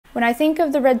When I think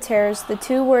of the Red Terrors, the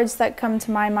two words that come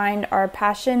to my mind are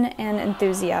passion and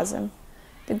enthusiasm.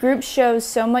 The group shows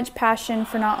so much passion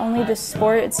for not only the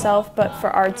sport itself, but for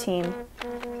our team.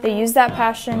 They use that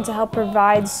passion to help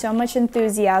provide so much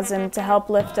enthusiasm to help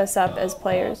lift us up as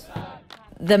players.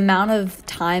 The amount of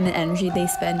time and energy they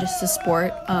spend just to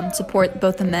support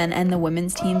both the men and the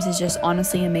women's teams is just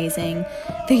honestly amazing.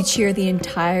 They cheer the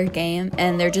entire game,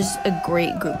 and they're just a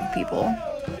great group of people.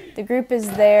 The group is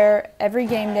there every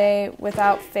game day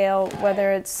without fail,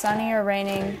 whether it's sunny or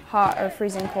raining, hot or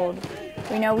freezing cold.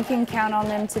 We know we can count on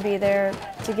them to be there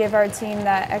to give our team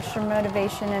that extra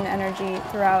motivation and energy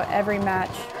throughout every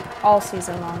match, all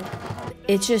season long.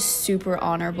 It's just super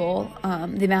honorable,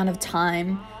 the amount of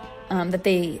time that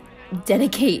they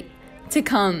dedicate to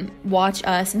come watch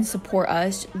us and support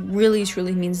us really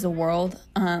truly means the world.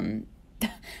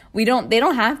 They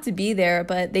don't have to be there,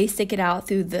 but they stick it out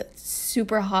through the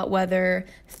super hot weather,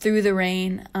 through the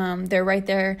rain. They're right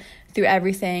there through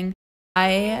everything.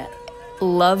 I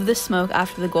love the smoke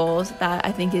after the goals. That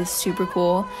I think is super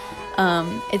cool.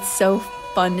 It's so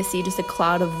fun to see just a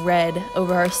cloud of red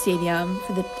over our stadium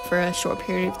for a short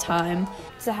period of time.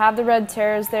 To have the Red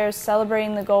Terrors there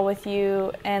celebrating the goal with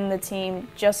you and the team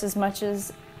just as much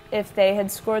as if they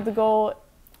had scored the goal,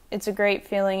 it's a great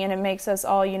feeling, and it makes us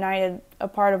all united, a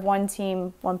part of one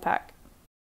team, one pack.